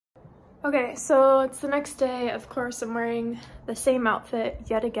Okay, so it's the next day. Of course, I'm wearing the same outfit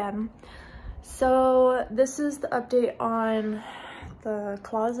yet again. So this is the update on the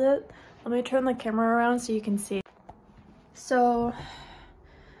closet. Let me turn the camera around so you can see. So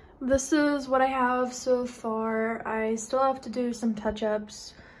this is what I have so far. I still have to do some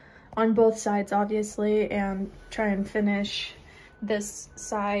touch-ups on both sides, obviously, and try and finish this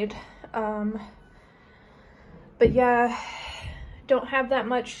side. But yeah, don't have that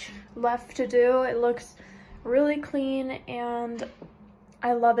much left to do. It looks really clean and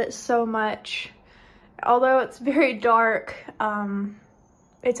I love it so much. Although it's very dark,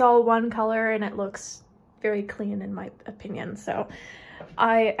 it's all one color and it looks very clean in my opinion. So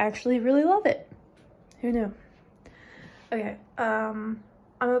I actually really love it. Who knew? Okay, I'm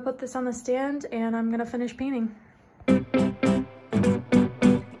gonna put this on the stand and I'm gonna finish painting.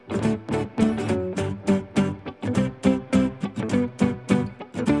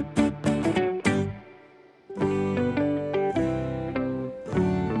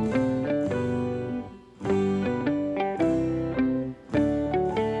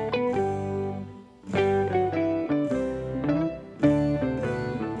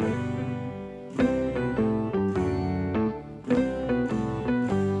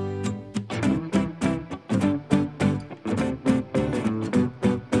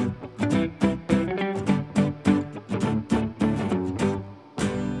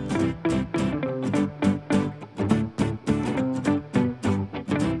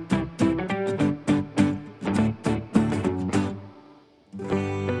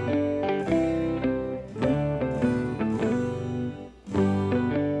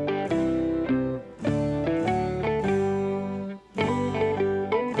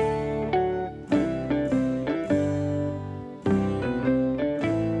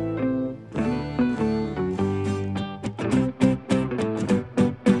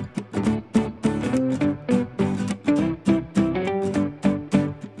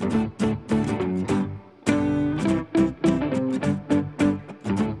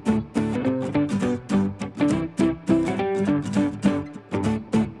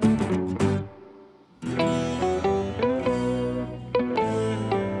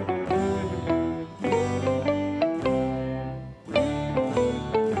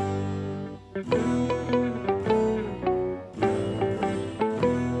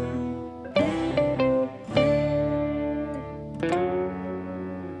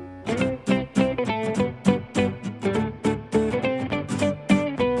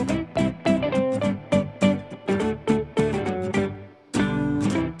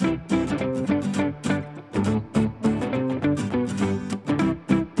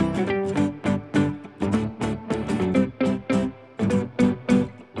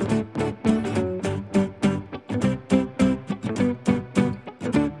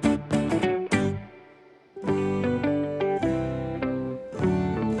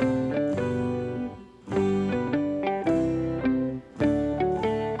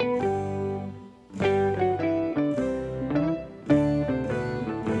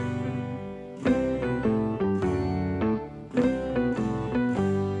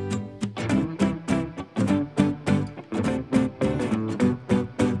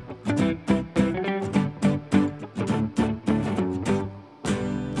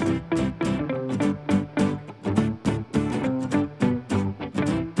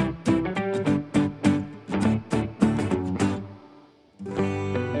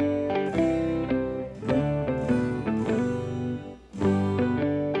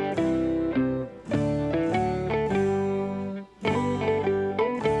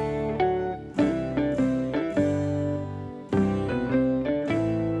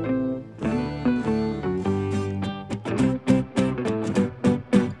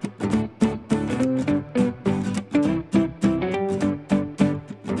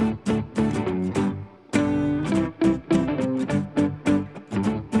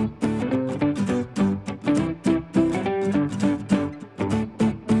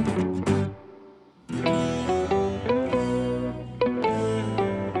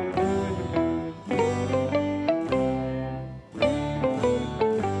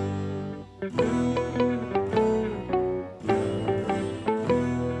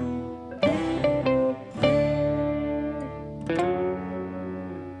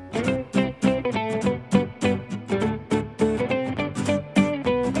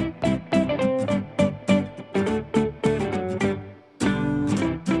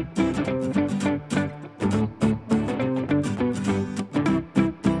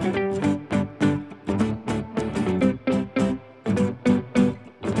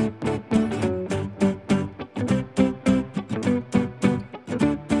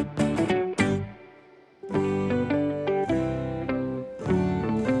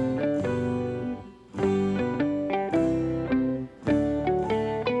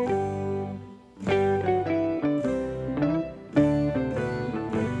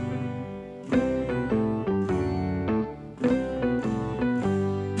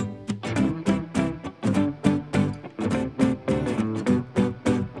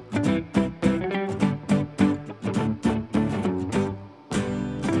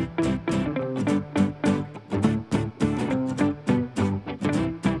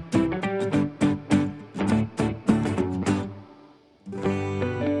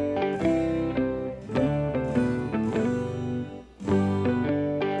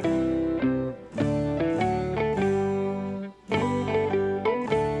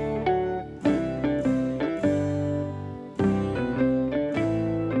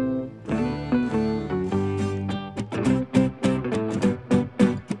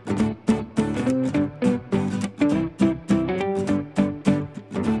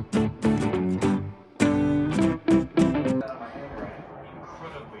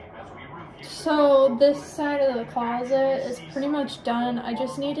 this side of the closet is pretty much done. I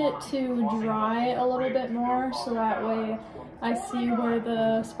just need it to dry a little bit more so that way I see where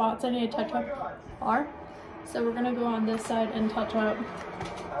the spots I need to touch up are. So we're gonna go on this side and touch up.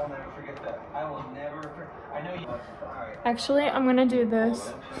 I'll never forget that. I will never. I know you. Actually, I'm gonna do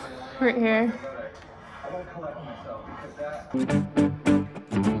this right here. I gotta collect myself because that.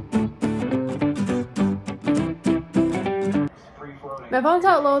 My phone's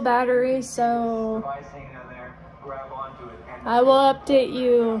got low battery, so I will update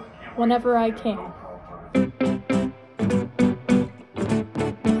you whenever I can.